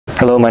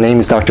Hello, my name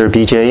is Dr.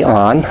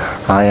 Byung-Joon.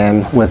 I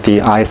am with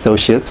the Eye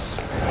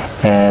Associates,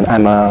 and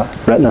I'm a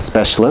retina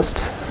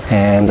specialist,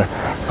 and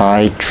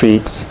I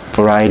treat a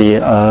variety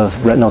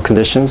of retinal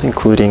conditions,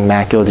 including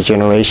macular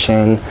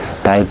degeneration,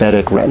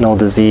 diabetic retinal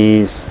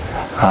disease,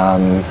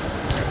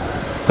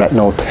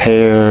 retinal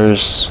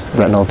tears,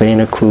 retinal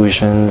vein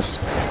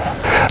occlusions.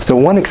 So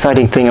one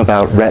exciting thing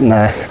about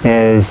retina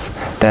is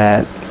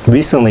that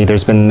recently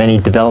there's been many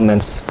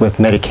developments with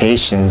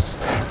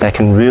medications that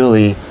can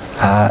really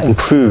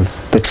improve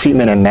the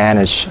treatment and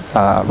manage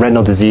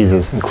retinal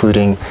diseases,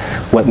 including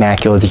wet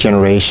macular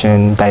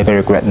degeneration,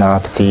 diabetic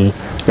retinopathy,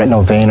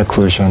 retinal vein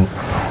occlusion.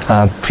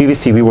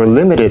 Previously, we were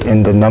limited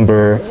in the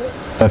number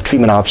of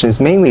treatment options,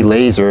 mainly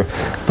laser,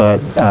 but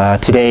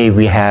today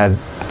we have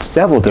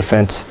several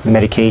different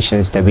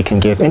medications that we can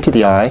give into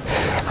the eye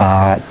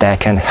that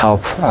can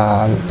help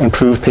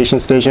improve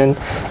patients' vision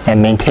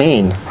and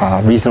maintain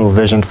reasonable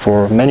vision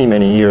for many,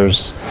 many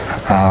years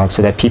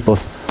so that people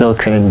still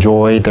can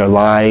enjoy their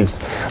lives,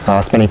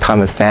 spending time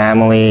with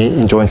family,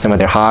 enjoying some of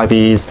their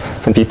hobbies.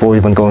 Some people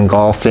even going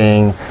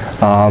golfing,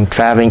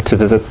 traveling to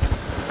visit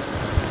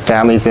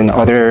families in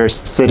other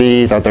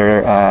cities,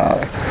 other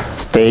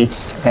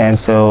states, and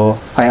so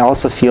I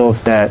also feel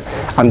that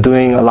I'm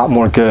doing a lot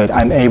more good.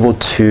 I'm able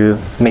to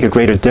make a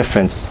greater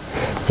difference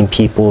in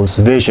people's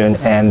vision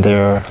and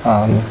their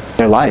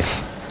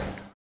life.